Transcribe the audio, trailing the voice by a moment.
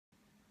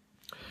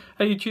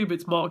Hey YouTube,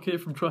 it's Mark here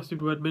from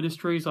Trusted Word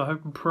Ministries. I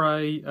hope and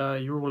pray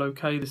you're all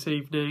okay this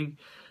evening.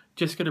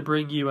 Just going to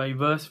bring you a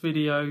verse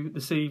video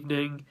this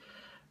evening,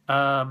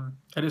 and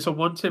it's on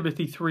 1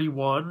 Timothy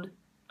 3:1.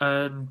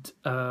 And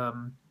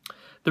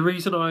the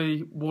reason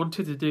I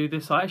wanted to do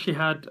this, I actually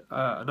had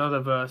another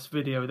verse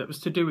video that was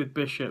to do with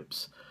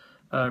bishops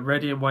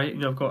ready and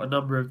waiting. I've got a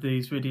number of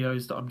these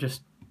videos that I'm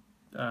just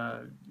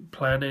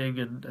planning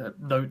and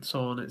notes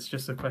on. It's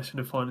just a question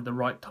of finding the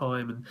right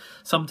time and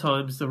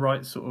sometimes the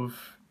right sort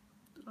of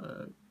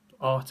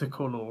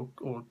article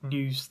or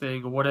news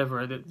thing or whatever,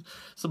 and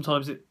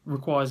sometimes it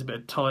requires a bit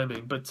of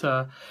timing. But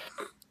the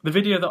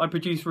video that I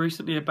produced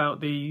recently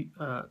about the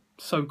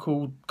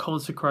so-called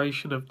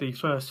consecration of the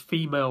first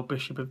female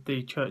bishop of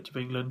the Church of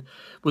England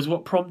was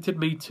what prompted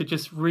me to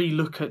just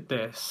re-look at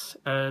this.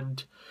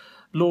 And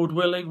Lord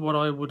willing, what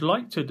I would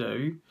like to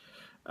do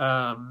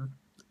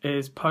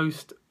is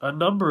post a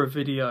number of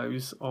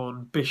videos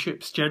on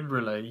bishops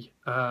generally,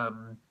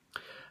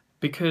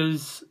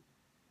 because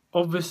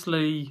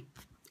obviously,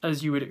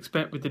 as you would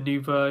expect with the new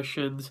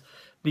versions,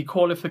 the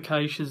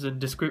qualifications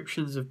and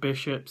descriptions of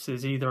bishops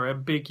is either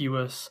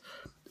ambiguous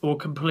or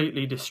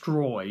completely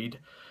destroyed.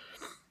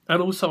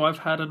 And also I've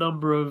had a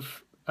number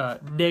of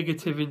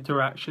negative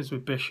interactions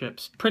with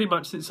bishops pretty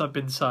much since I've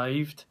been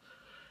saved,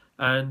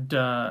 and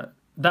that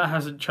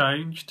hasn't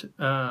changed,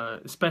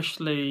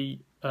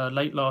 especially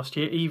late last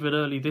year, even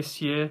early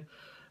this year.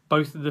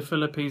 Both in the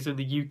Philippines and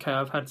the UK,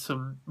 I've had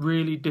some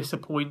really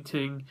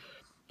disappointing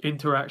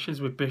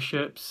interactions with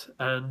bishops,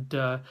 and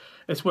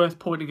it's worth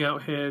pointing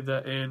out here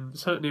that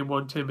certainly in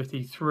 1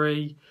 Timothy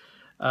 3,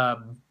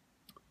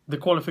 the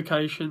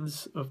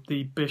qualifications of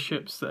the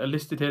bishops that are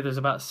listed here, there's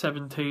about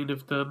 17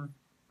 of them,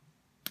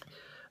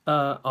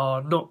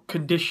 are not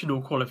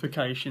conditional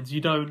qualifications.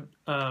 You don't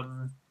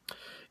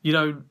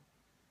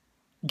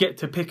get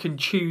to pick and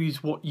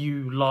choose what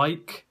you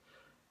like.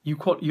 You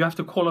have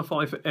to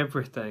qualify for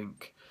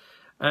everything.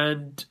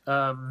 And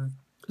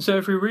so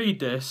if we read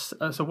this,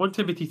 so 1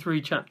 Timothy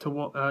 3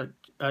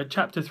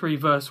 chapter 3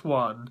 verse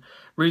 1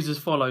 reads as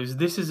follows: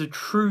 "This is a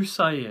true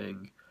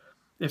saying,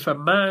 if a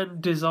man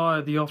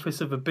desire the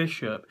office of a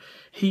bishop,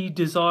 he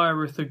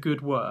desireth a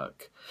good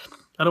work."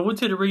 And I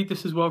wanted to read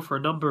this as well for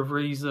a number of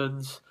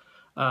reasons.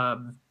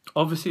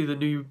 Obviously the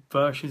new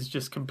versions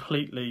just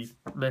completely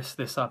mess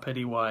this up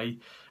anyway,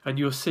 and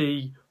you'll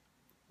see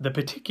the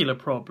particular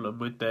problem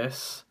with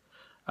this.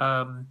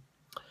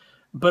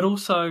 But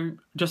also,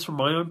 just from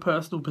my own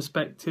personal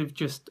perspective,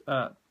 just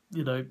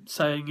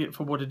saying it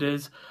for what it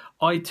is,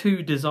 I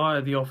too desire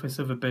the office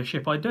of a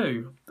bishop. I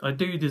do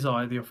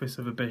desire the office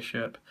of a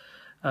bishop,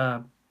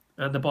 and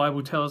the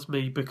Bible tells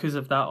me because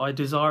of that I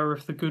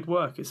desireth the good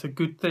work. It's a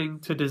good thing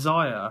to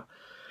desire.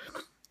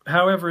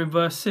 However, in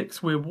verse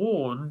 6 we're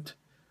warned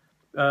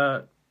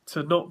to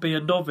not be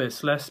a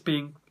novice, lest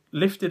being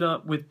lifted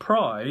up with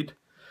pride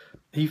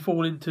he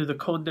fall into the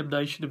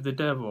condemnation of the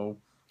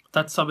devil.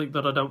 That's something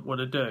that I don't want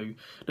to do.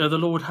 Now, the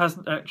Lord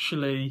hasn't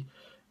actually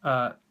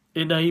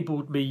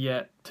enabled me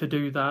yet to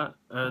do that,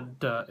 and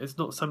it's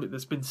not something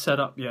that's been set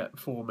up yet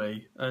for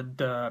me.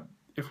 And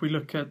if we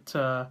look at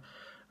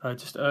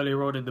just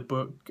earlier on in the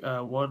book,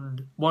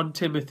 1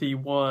 Timothy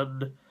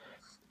 1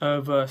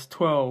 verse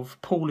 12,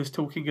 Paul is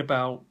talking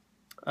about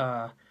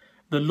the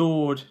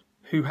Lord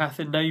who hath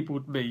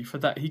enabled me, for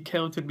that he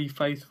counted me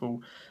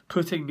faithful,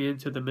 putting me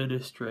into the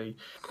ministry.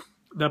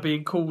 Now,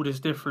 being called is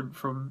different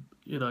from,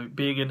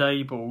 being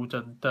enabled,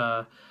 and,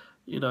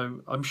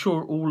 I'm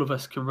sure all of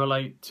us can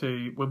relate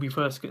to when we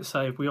first get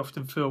saved, we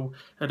often feel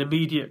an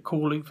immediate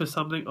calling for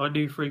something. I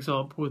knew, for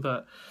example,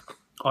 that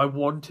I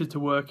wanted to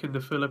work in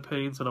the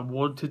Philippines and I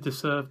wanted to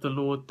serve the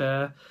Lord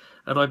there,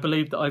 and I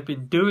believe that I've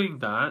been doing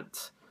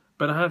that,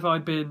 but have I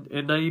been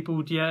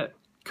enabled yet?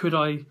 Could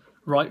I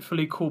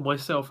rightfully call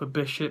myself a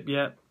bishop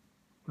yet?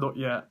 Not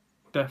yet,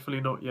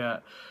 definitely not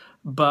yet.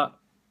 But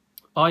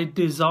I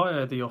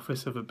desire the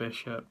office of a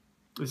bishop.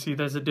 You see,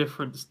 there's a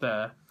difference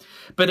there.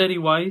 But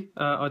anyway,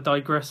 I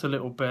digress a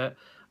little bit.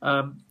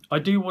 I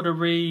do want to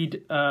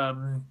read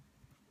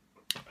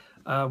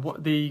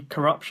what the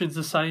corruptions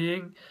are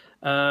saying,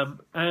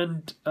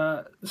 and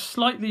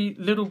slightly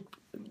little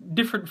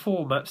different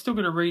format. Still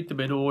going to read them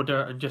in order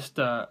and just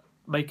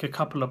make a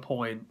couple of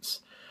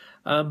points.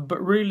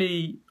 But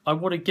really, I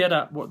want to get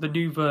at what the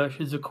new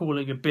versions are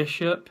calling a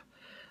bishop,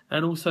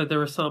 and also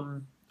there are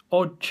some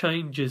odd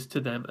changes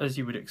to them, as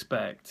you would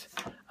expect.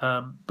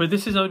 But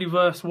this is only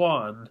verse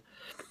 1,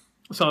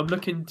 so I'm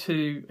looking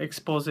to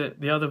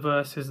exposit the other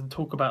verses and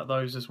talk about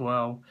those as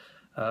well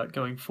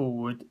going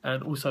forward,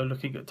 and also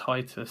looking at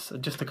Titus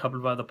and just a couple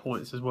of other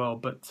points as well.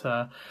 But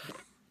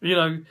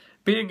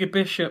being a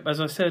bishop,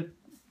 as I said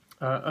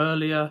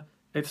earlier,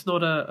 it's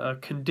not a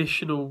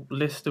conditional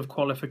list of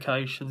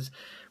qualifications.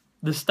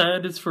 The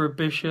standards for a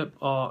bishop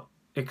are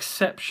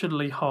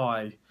exceptionally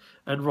high,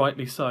 and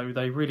rightly so.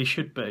 They really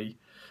should be.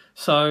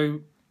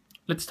 So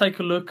let's take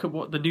a look at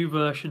what the new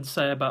versions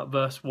say about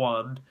verse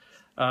 1.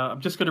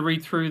 I'm just going to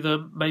read through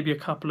them. Maybe a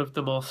couple of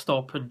them I'll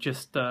stop and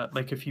just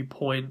make a few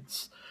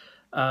points.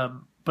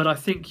 But I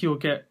think you'll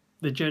get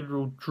the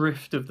general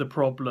drift of the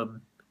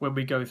problem when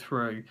we go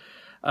through.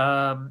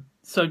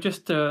 So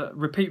just to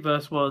repeat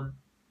verse 1,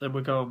 then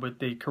we'll go on with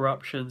the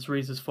corruptions.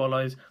 Reads as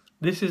follows.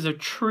 This is a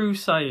true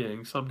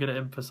saying, so I'm going to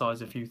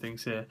emphasise a few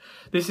things here.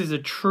 This is a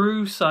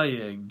true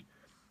saying.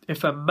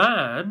 If a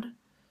man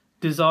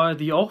desire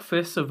the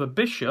office of a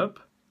bishop,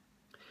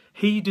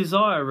 he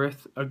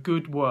desireth a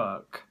good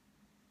work.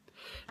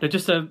 Now,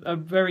 just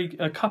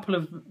a couple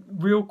of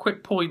real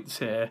quick points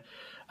here.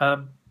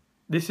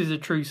 This is a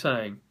true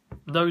saying,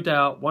 no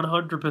doubt,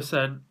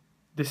 100%.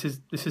 This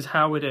is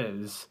how it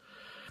is,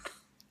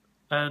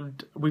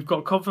 and we've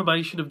got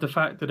confirmation of the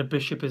fact that a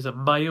bishop is a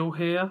male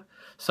here.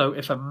 So,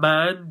 if a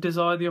man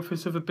desire the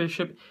office of a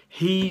bishop,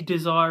 he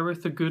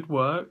desireth a good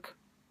work.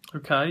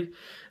 Okay,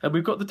 and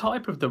we've got the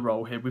type of the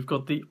role here. We've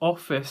got the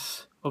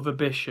office of a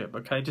bishop.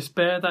 Okay, just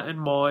bear that in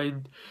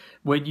mind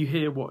when you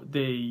hear what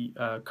the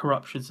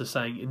corruptions are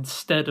saying.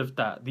 Instead of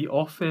that, the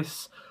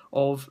office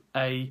of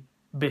a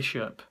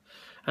bishop.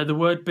 And the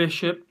word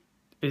bishop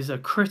is a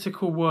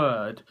critical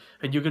word,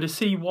 and you're going to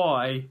see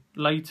why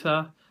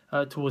later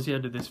towards the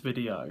end of this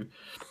video.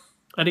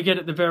 And again,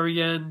 at the very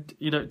end,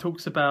 it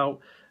talks about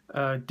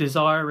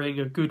desiring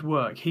a good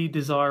work. He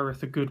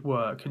desireth a good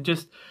work. And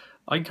just,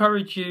 I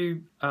encourage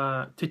you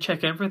to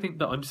check everything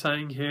that I'm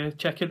saying here.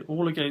 Check it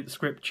all against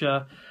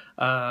Scripture.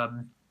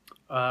 One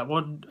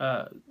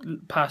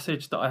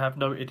passage that I have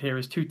noted here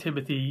is 2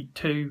 Timothy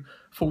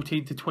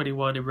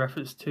 2:14-21 in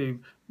reference to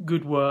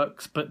good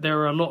works. But there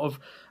are a lot of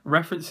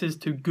references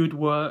to good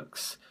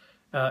works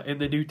in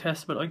the New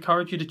Testament. I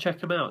encourage you to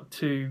check them out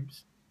to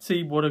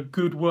see what a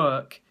good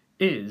work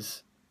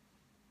is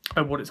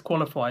and what it's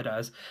qualified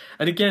as.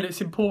 And again,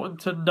 it's important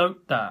to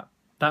note that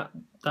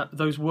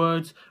those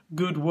words,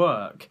 good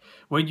work,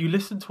 when you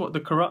listen to what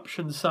the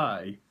corruptions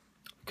say,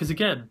 because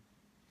again,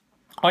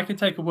 I can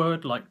take a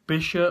word like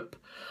bishop,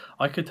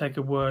 I could take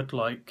a word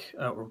like,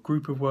 or a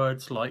group of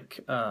words like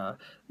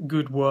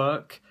good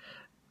work,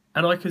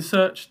 and I can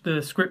search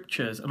the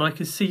scriptures and I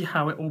can see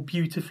how it all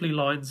beautifully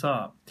lines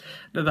up.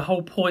 Now, the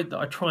whole point that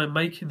I try and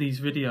make in these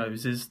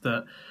videos is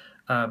that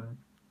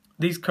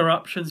these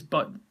corruptions,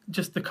 but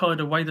just the kind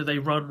of way that they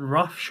run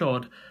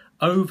roughshod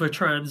over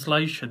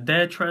translation,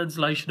 their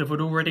translation of an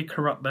already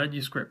corrupt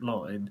manuscript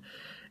line,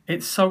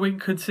 it's so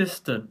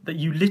inconsistent that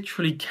you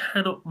literally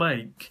cannot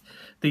make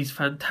these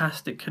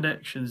fantastic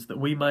connections that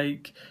we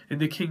make in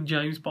the King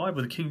James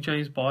Bible. The King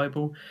James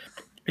Bible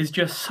is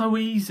just so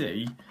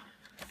easy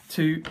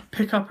to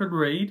pick up and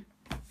read.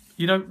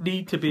 You don't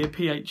need to be a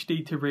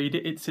PhD to read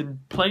it. It's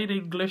in plain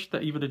English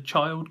that even a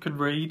child can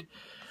read.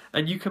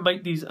 And you can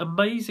make these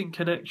amazing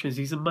connections,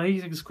 these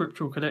amazing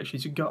scriptural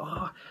connections. You can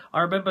go, I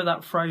remember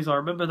that phrase, I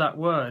remember that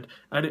word.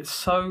 And it's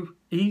so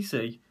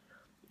easy.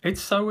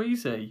 It's so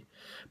easy.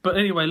 But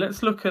anyway,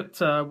 let's look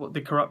at what the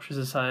corruptions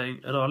are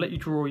saying, and I'll let you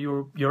draw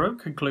your own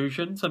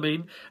conclusions. I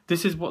mean,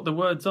 this is what the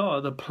words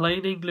are, the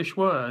plain English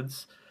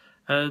words.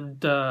 And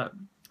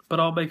but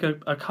I'll make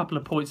a couple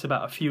of points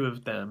about a few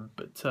of them.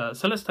 But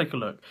so let's take a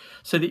look.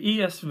 So the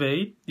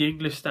ESV, the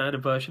English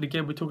Standard Version,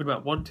 again, we're talking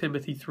about 1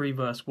 Timothy 3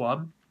 verse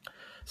 1.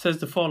 Says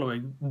the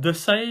following: the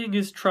saying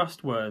is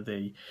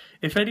trustworthy.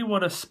 If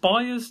anyone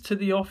aspires to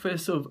the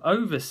office of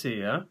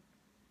overseer,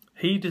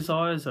 he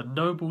desires a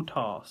noble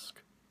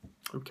task.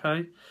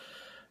 Okay,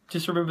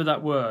 just remember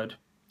that word,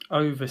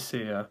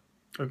 overseer.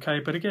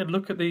 Okay, but again,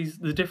 look at the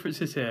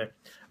differences here: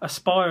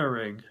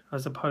 aspiring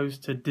as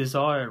opposed to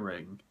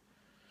desiring,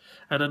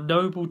 and a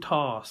noble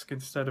task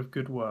instead of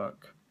good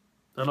work.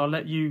 And I'll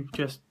let you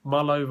just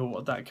mull over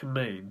what that can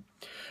mean.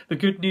 The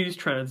Good News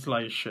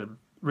Translation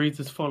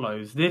reads as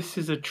follows: this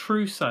is a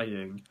true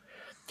saying.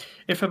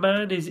 If a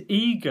man is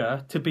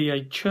eager to be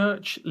a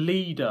church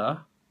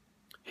leader,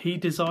 he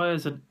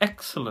desires an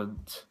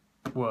excellent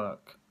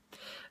work.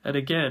 And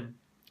again,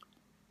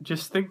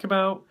 just think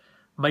about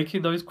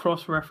making those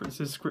cross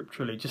references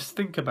scripturally. Just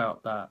think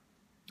about that.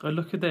 And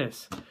look at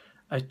this,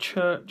 a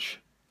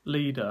church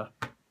leader.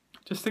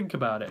 Just think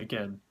about it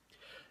again.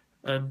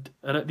 And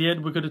at the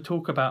end, we're going to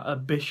talk about a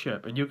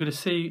bishop, and you're going to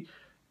see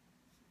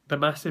the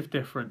massive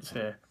difference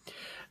here.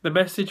 The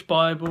Message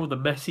Bible, the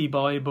Messy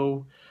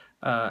Bible,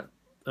 I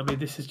mean,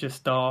 this is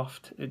just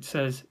daft. It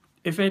says,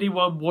 if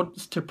anyone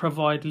wants to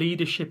provide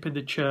leadership in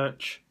the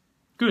church,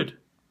 good.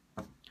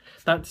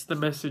 That's the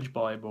Message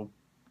Bible.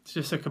 It's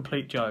just a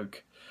complete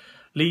joke.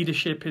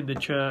 Leadership in the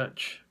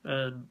church,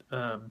 and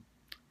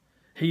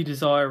he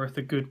desireth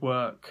a good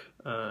work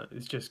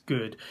is just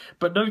good.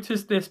 But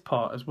notice this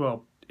part as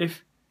well.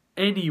 If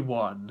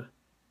anyone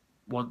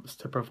wants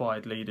to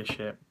provide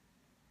leadership,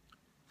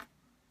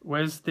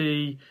 where's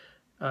the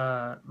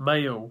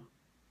male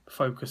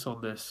focus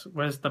on this?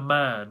 Where's the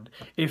man?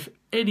 If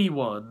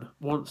anyone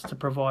wants to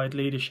provide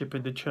leadership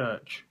in the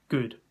church,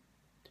 good.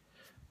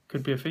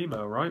 Could be a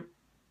female, right?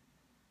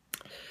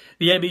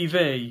 The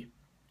MEV,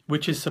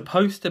 which is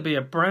supposed to be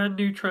a brand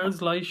new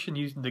translation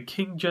using the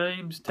King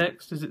James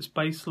text as its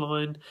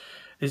baseline,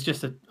 is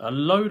just a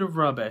load of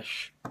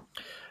rubbish.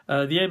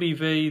 The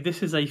MEV,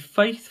 this is a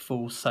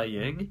faithful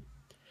saying.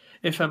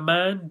 If a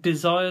man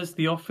desires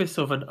the office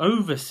of an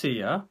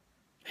overseer,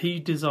 he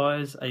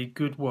desires a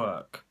good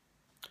work.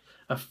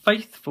 A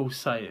faithful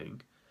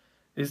saying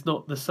is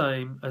not the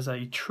same as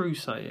a true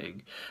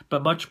saying.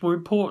 But much more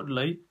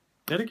importantly,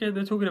 and again,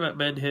 they're talking about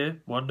men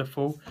here,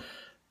 wonderful,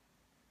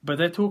 but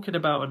they're talking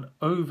about an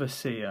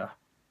overseer.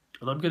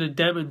 And I'm going to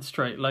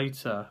demonstrate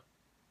later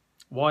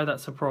why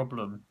that's a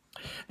problem.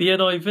 The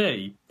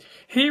NIV,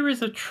 here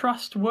is a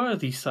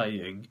trustworthy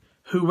saying,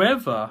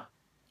 whoever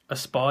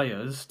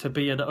aspires to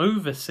be an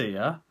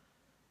overseer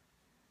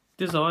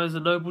desires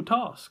a noble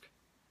task.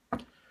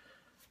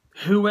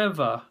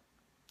 Whoever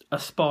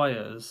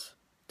aspires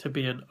to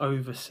be an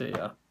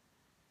overseer.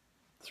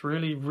 It's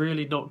really,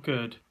 really not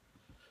good.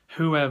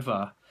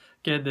 Whoever.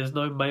 Again, there's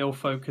no male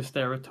focus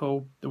there at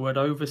all. The word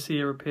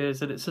overseer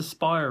appears and it's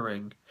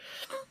aspiring.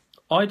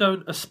 I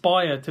don't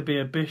aspire to be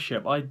a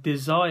bishop. I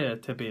desire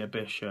to be a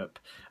bishop.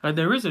 And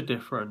there is a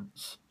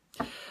difference.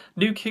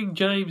 New King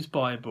James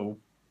Bible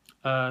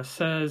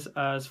says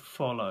as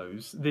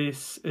follows.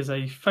 This is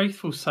a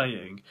faithful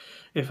saying.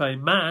 If a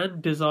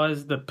man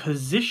desires the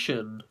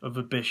position of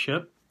a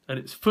bishop, and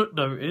it's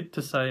footnoted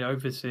to say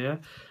overseer,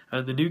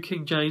 and the New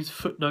King James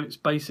footnotes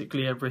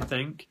basically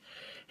everything,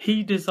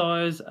 he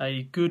desires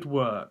a good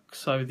work.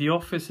 So the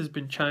office has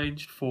been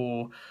changed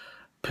for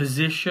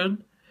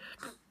position,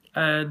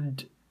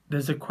 and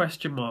there's a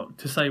question mark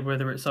to say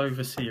whether it's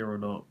overseer or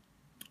not.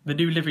 The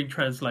New Living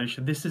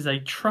Translation, this is a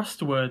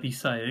trustworthy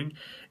saying.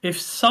 If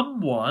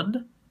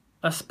someone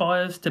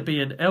aspires to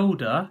be an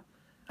elder,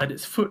 and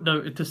it's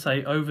footnoted to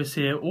say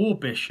overseer or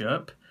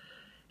bishop,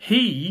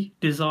 he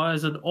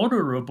desires an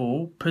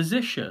honourable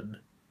position.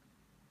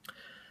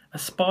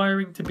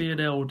 Aspiring to be an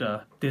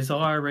elder,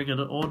 desiring an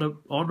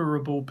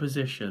honourable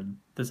position.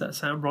 Does that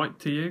sound right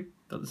to you?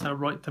 Doesn't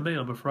sound right to me,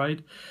 I'm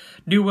afraid.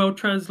 New World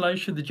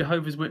Translation, the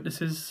Jehovah's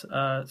Witnesses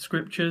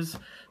scriptures,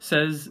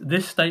 says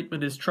this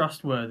statement is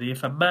trustworthy.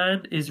 If a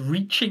man is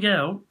reaching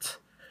out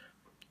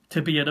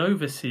to be an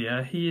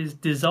overseer, he is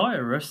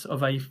desirous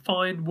of a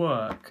fine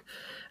work.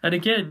 And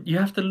again, you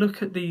have to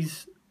look at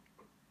these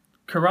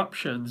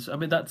corruptions. I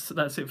mean, that's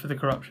it for the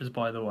corruptions,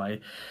 by the way.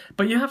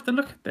 But you have to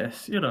look at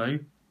this, you know,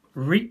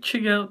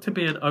 reaching out to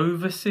be an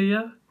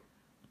overseer,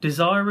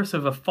 desirous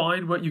of a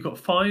fine work. You've got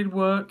fine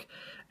work,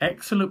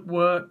 excellent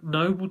work,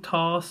 noble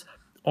tasks,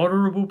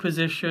 honourable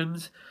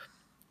positions.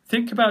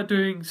 Think about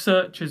doing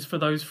searches for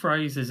those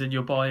phrases in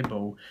your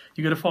Bible.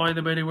 You're going to find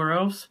them anywhere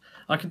else?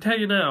 I can tell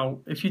you now,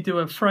 if you do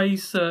a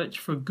phrase search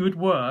for good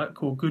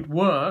work or good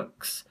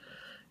works,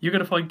 you're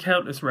going to find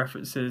countless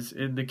references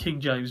in the King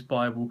James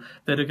Bible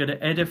that are going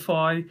to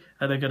edify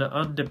and are going to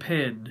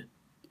underpin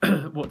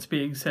what's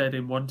being said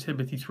in 1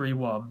 Timothy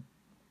 3:1.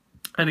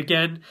 And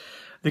again,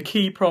 the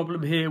key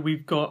problem here,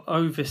 we've got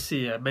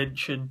overseer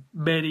mentioned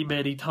many,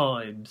 many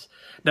times.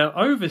 Now,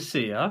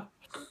 overseer,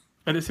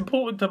 and it's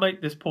important to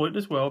make this point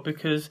as well,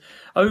 because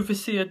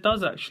overseer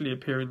does actually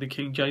appear in the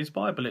King James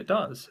Bible. It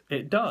does.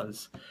 It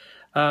does.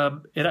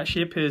 It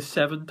actually appears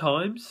 7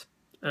 times.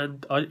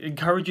 And I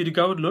encourage you to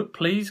go and look.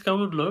 Please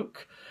go and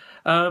look.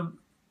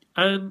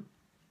 And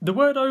the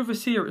word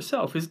overseer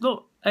itself is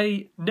not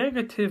a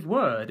negative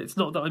word. It's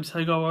not that I'm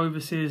saying, oh,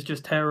 overseer is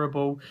just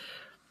terrible.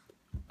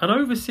 An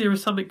overseer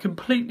is something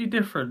completely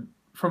different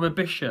from a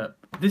bishop.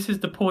 This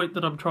is the point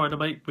that I'm trying to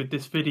make with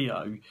this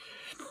video.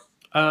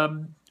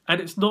 And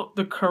it's not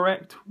the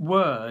correct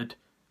word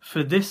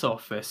for this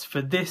office,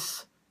 for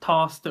this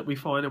task that we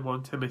find in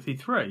 1 Timothy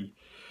 3.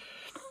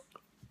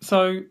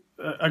 So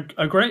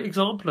a great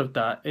example of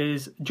that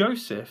is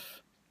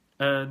Joseph.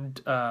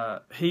 And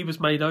he was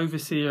made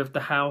overseer of the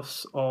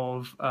house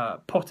of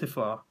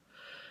Potiphar.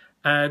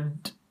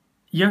 And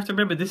you have to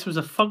remember, this was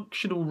a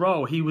functional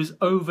role. He was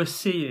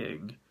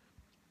overseeing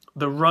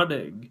the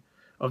running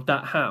of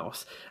that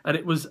house. And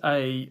it was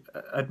a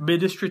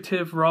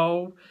administrative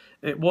role.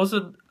 It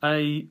wasn't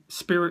a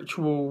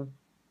spiritual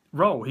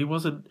role. He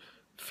wasn't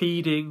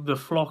feeding the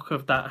flock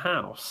of that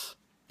house.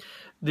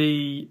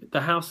 The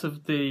house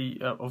of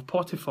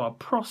Potiphar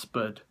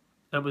prospered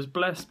and was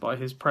blessed by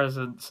his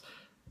presence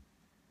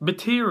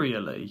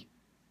materially.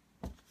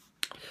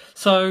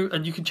 So,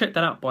 and you can check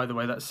that out, by the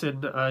way. That's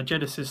in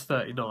Genesis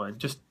 39.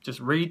 Just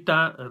read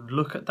that and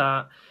look at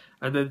that,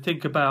 and then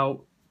think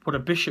about what a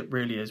bishop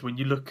really is. When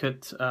you look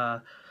at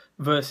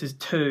verses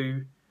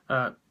 2,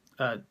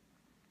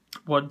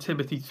 1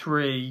 Timothy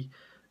 3,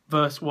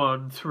 verse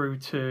 1 through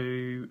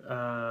to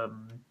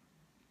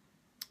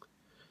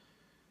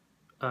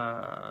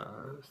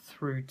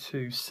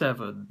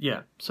 7.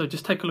 Yeah, so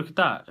just take a look at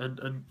that,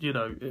 and you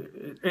know,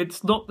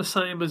 it's not the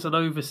same as an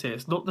overseer.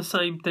 It's not the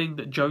same thing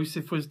that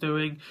Joseph was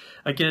doing.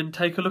 Again,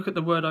 take a look at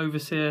the word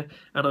overseer,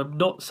 and I'm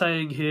not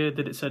saying here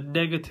that it's a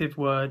negative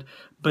word,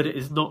 but it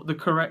is not the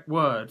correct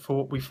word for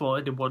what we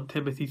find in 1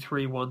 Timothy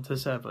 3,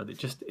 1-7. It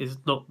just is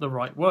not the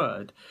right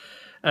word.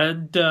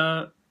 And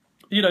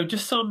you know,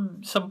 just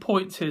some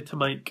points here to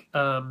make.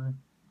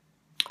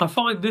 I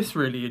find this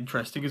really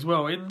interesting as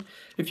well.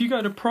 If you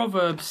go to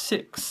Proverbs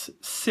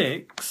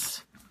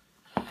 6:6,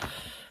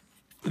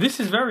 this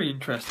is very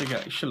interesting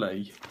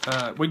actually.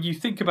 When you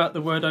think about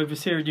the word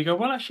overseer and you go,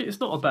 well, actually, it's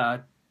not a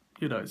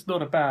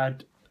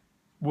bad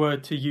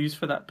word to use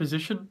for that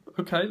position.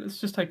 Okay,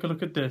 let's just take a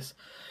look at this.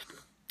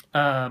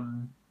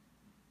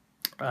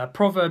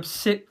 Proverbs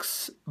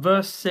 6,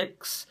 verse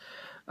 6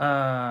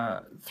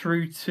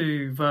 through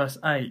to verse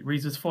 8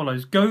 reads as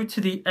follows: Go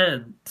to the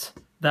ant,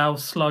 thou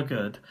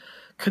sluggard,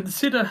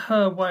 consider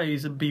her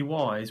ways and be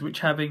wise,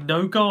 which having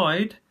no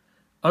guide,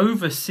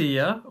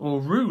 overseer or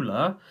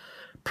ruler,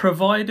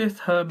 provideth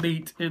her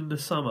meat in the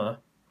summer,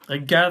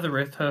 and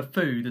gathereth her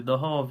food in the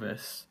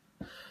harvest.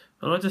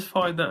 And I just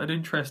find that an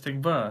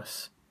interesting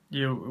verse.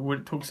 You know, when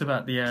it talks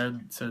about the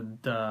ant and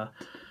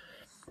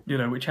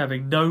which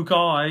having no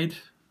guide,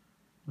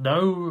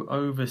 no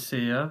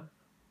overseer,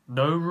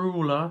 no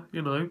ruler.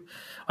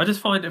 I just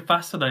find it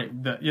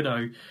fascinating that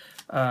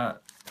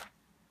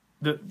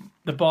that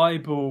the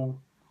Bible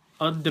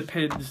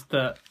underpins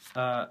that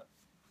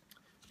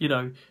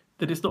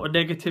that it's not a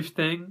negative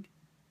thing,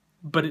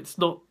 but it's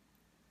not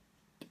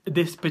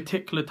this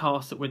particular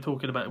task that we're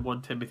talking about in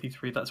 1 Timothy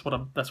 3. That's what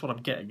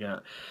I'm getting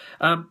at.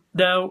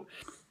 Now,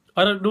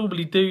 I don't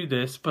normally do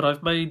this, but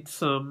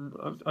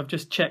I've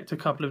just checked a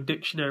couple of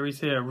dictionaries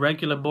here. A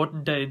regular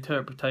modern day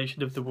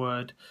interpretation of the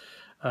word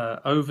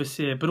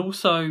overseer, but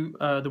also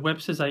the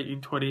Webster's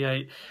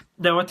 1828.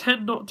 Now, I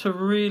tend not to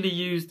really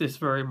use this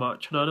very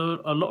much, and I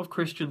know a lot of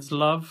Christians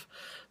love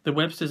the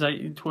Webster's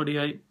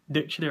 1828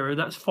 dictionary, and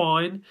that's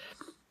fine.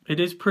 It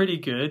is pretty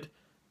good,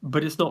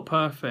 but it's not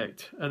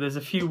perfect, and there's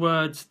a few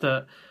words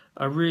that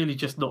are really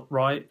just not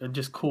right and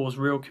just cause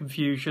real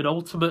confusion.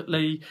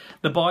 Ultimately,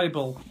 the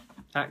Bible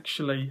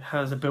actually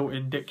has a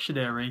built-in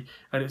dictionary,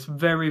 and it's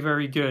very,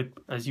 very good,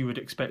 as you would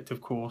expect,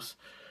 of course.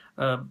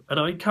 And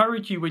I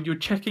encourage you, when you're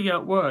checking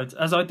out words,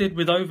 as I did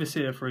with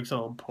overseer, for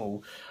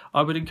example,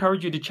 I would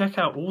encourage you to check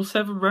out all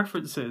 7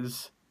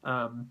 references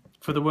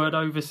for the word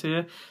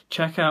overseer.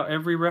 Check out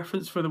every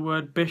reference for the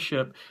word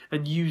bishop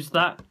and use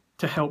that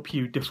to help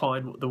you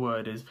define what the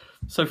word is.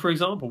 So, for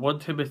example, 1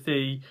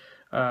 Timothy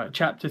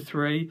chapter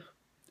 3,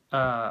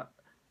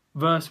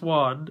 verse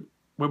 1,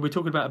 when we're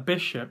talking about a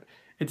bishop,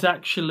 it's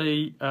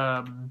actually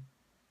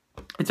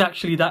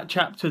that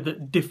chapter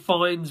that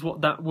defines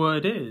what that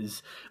word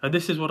is. And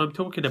this is what I'm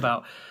talking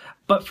about.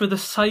 But for the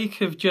sake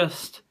of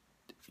just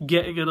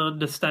getting an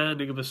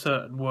understanding of a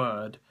certain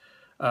word,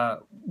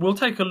 we'll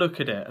take a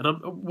look at it.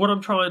 And what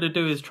I'm trying to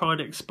do is try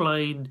and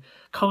explain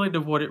kind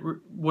of what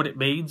it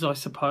means, I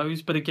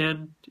suppose. But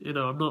again,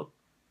 I'm not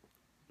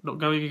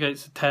going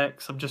against the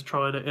text. I'm just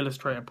trying to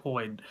illustrate a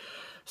point.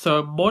 So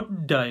a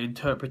modern day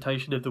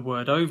interpretation of the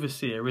word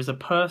overseer is a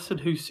person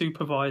who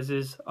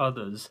supervises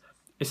others,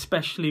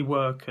 especially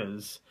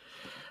workers.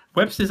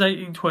 Webster's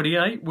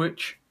 1828,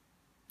 which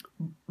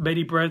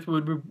many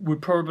brethren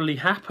would probably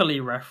happily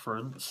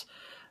reference,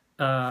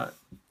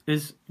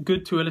 is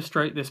good to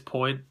illustrate this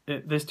point.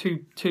 There's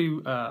two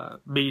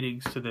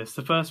meanings to this.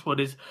 The first one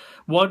is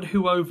one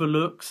who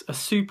overlooks, a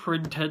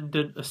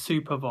superintendent, a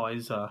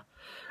supervisor.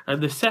 And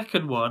the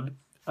second one,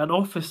 an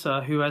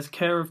officer who has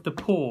care of the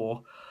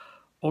poor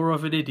or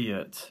of an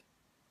idiot.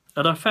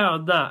 And I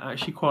found that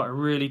actually quite a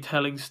really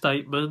telling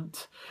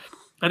statement.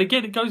 And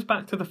again, it goes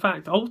back to the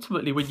fact,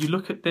 ultimately, when you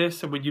look at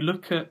this and when you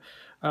look at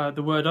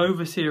the word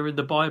overseer in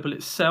the Bible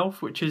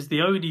itself, which is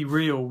the only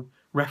real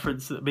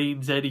reference that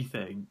means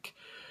anything,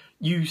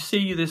 you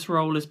see this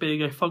role as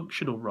being a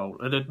functional role,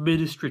 an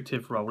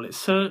administrative role. It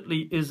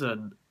certainly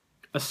isn't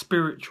a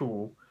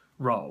spiritual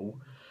role.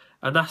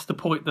 And that's the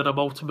point that I'm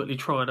ultimately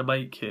trying to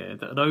make here,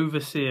 that an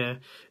overseer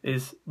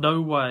is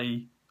no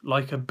way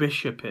like a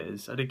bishop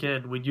is. And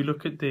again, when you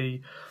look at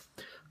the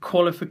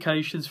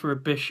qualifications for a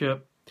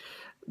bishop,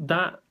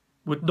 that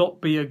would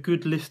not be a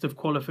good list of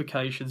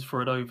qualifications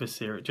for an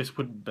overseer. It just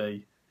wouldn't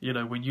be.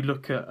 When you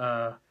look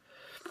at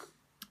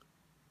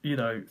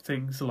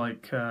things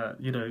like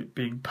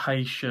being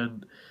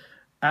patient,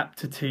 apt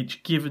to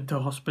teach, given to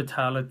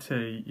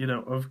hospitality,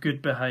 of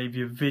good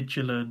behaviour,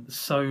 vigilant,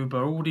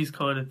 sober, all these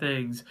kind of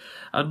things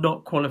are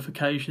not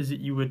qualifications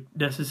that you would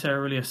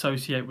necessarily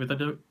associate with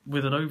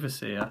an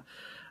overseer.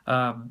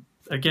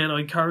 Again, I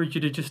encourage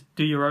you to just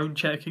do your own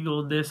checking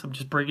on this. I'm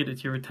just bringing it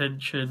to your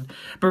attention.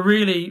 But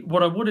really,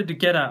 what I wanted to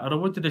get at, and I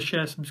wanted to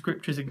share some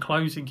scriptures in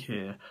closing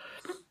here,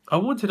 I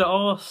wanted to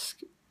ask,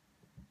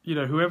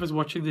 whoever's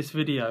watching this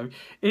video,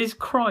 is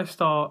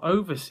Christ our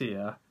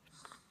overseer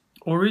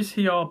or is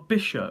he our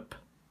bishop?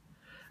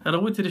 And I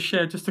wanted to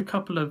share just a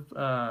couple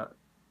of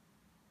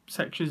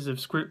sections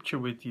of scripture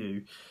with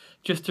you,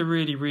 just to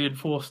really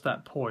reinforce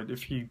that point,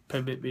 if you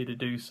permit me to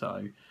do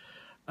so.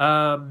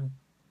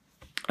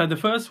 And the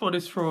first one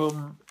is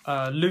from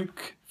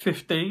Luke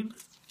 15,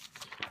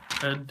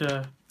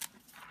 and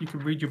you can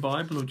read your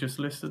Bible or just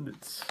listen.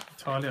 It's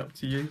entirely up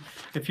to you.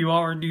 If you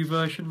are a New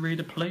Version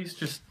reader, please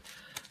just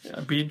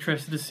be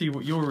interested to see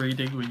what you're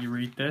reading when you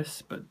read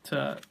this. But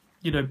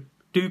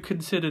do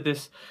consider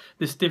this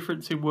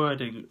difference in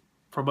wording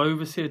from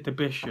overseer to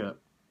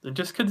bishop, and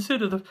just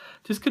consider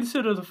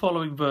the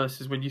following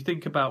verses when you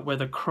think about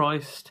whether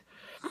Christ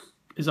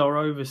is our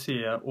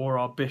overseer or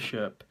our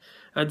bishop.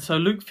 And so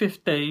Luke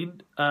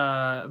 15,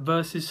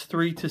 verses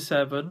 3 to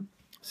 7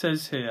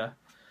 says here,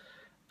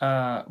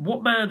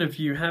 What man of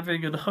you,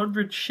 having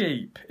 100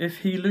 sheep, if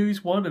he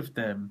lose one of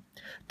them,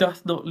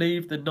 doth not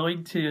leave the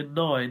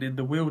 99 in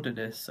the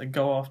wilderness, and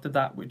go after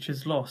that which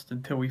is lost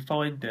until he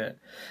find it?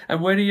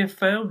 And when he hath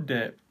found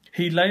it,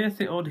 he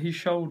layeth it on his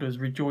shoulders,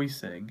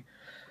 rejoicing.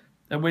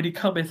 And when he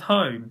cometh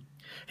home,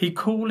 he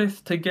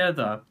calleth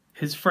together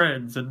his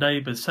friends and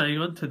neighbours,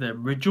 saying unto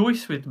them,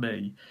 Rejoice with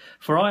me,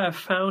 for I have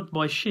found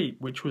my sheep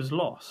which was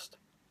lost.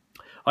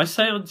 I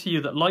say unto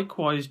you that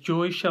likewise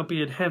joy shall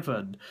be in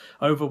heaven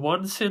over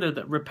one sinner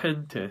that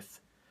repenteth,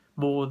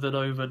 more than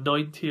over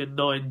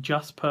 99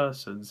 just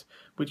persons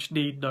which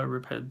need no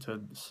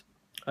repentance.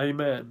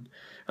 Amen.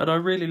 And I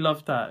really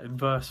love that in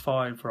verse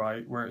 5,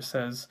 right, where it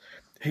says,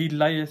 he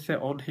layeth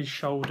it on his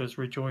shoulders,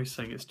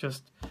 rejoicing. It's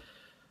just,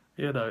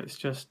 it's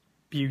just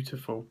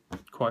beautiful,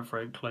 quite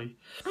frankly.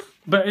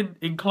 But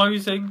in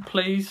closing,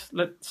 please,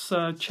 let's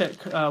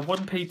check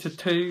 1 Peter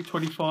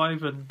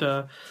 2:25,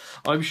 and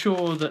I'm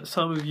sure that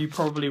some of you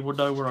probably will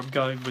know where I'm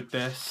going with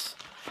this.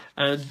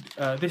 And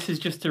this is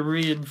just to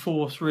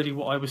reinforce really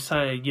what I was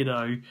saying,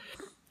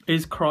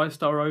 is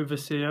Christ our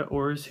overseer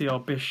or is he our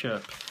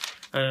bishop?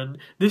 And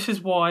this is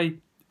why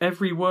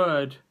every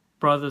word,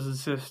 brothers and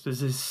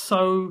sisters, is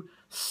so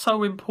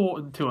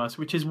important to us,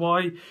 which is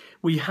why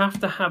we have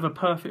to have a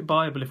perfect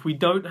Bible. If we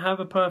don't have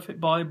a perfect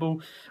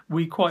Bible,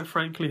 we quite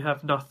frankly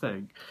have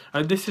nothing.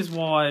 And this is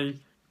why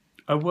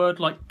a word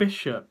like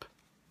bishop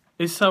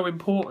is so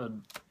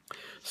important.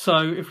 So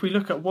if we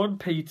look at 1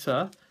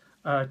 Peter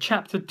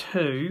chapter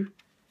 2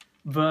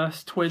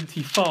 verse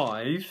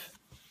 25,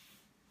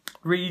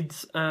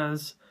 reads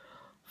as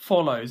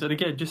follows. And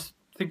again, just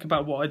think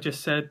about what I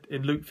just said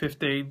in Luke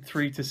 15,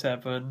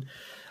 3-7.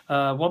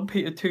 1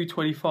 Peter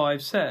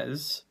 2:25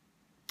 says,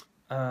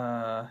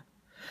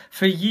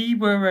 For ye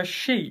were as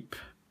sheep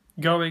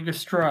going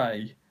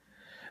astray,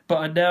 but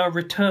are now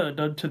returned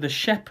unto the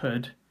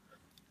shepherd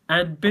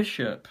and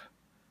bishop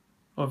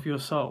of your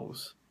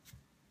souls.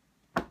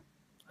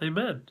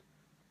 Amen.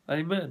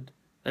 Amen.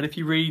 And if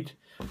you read,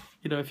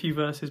 a few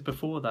verses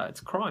before that,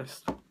 it's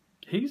Christ.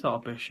 He's our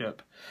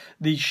bishop.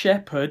 The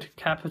shepherd,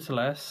 capital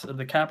S, and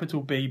the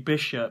capital B,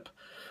 bishop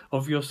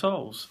of your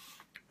souls.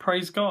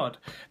 Praise God.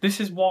 This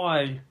is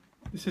why,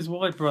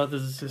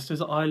 brothers and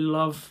sisters, I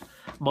love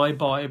my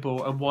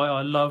Bible and why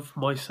I love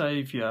my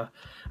Saviour.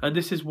 And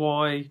this is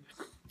why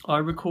I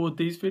record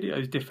these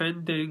videos,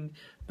 defending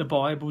the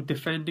Bible,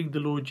 defending the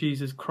Lord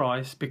Jesus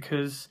Christ,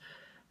 because,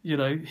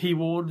 he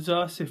warns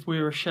us if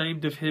we're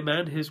ashamed of him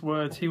and his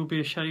words, he will be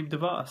ashamed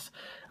of us.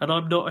 And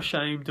I'm not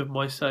ashamed of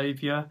my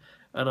Saviour,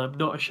 and I'm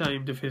not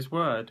ashamed of his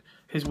word.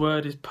 His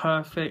word is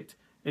perfect,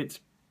 it's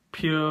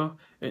pure,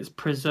 it's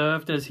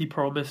preserved as he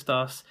promised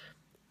us.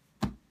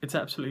 It's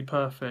absolutely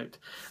perfect.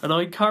 And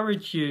I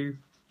encourage you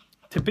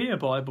to be a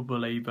Bible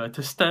believer,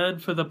 to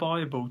stand for the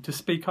Bible, to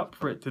speak up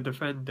for it, to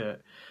defend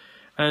it.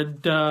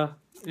 And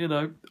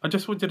I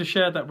just wanted to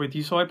share that with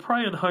you. So I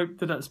pray and hope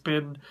that that's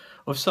been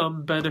of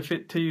some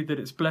benefit to you, that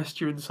it's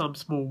blessed you in some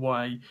small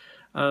way.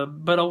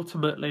 But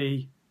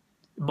ultimately,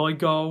 my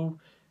goal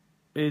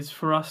is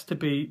for us to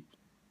be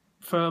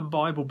firm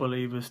Bible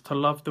believers, to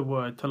love the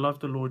Word, to love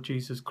the Lord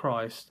Jesus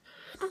Christ.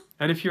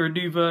 And if you're a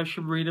new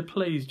version reader,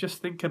 please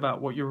just think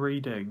about what you're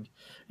reading.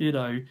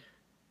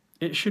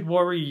 It should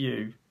worry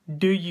you.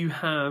 Do you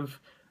have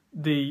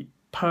the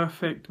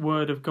perfect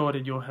Word of God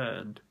in your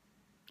hand?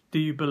 Do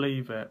you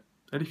believe it?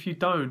 And if you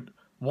don't,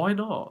 why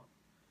not?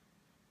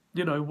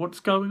 What's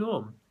going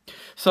on?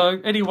 So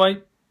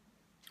anyway,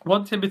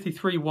 1 Timothy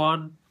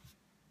 3:1,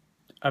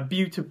 a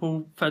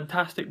beautiful,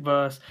 fantastic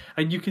verse,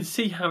 and you can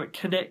see how it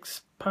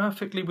connects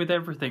perfectly with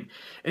everything,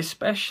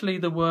 especially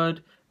the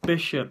word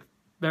bishop.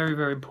 Very,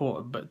 very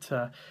important.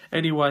 But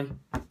anyway,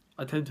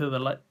 I tend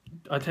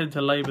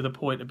to labour the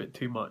point a bit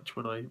too much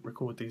when I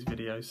record these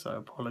videos, so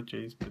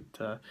apologies,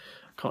 but I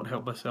can't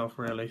help myself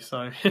really.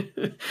 So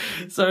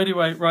so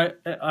anyway, right,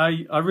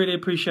 I really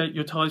appreciate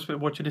your time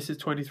spent watching this.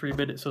 It's 23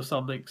 minutes or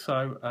something,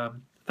 so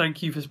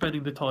thank you for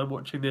spending the time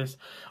watching this.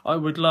 I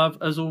would love,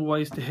 as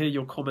always, to hear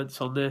your comments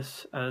on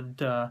this, and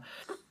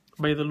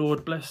may the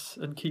Lord bless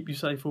and keep you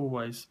safe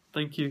always.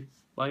 Thank you.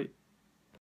 Bye.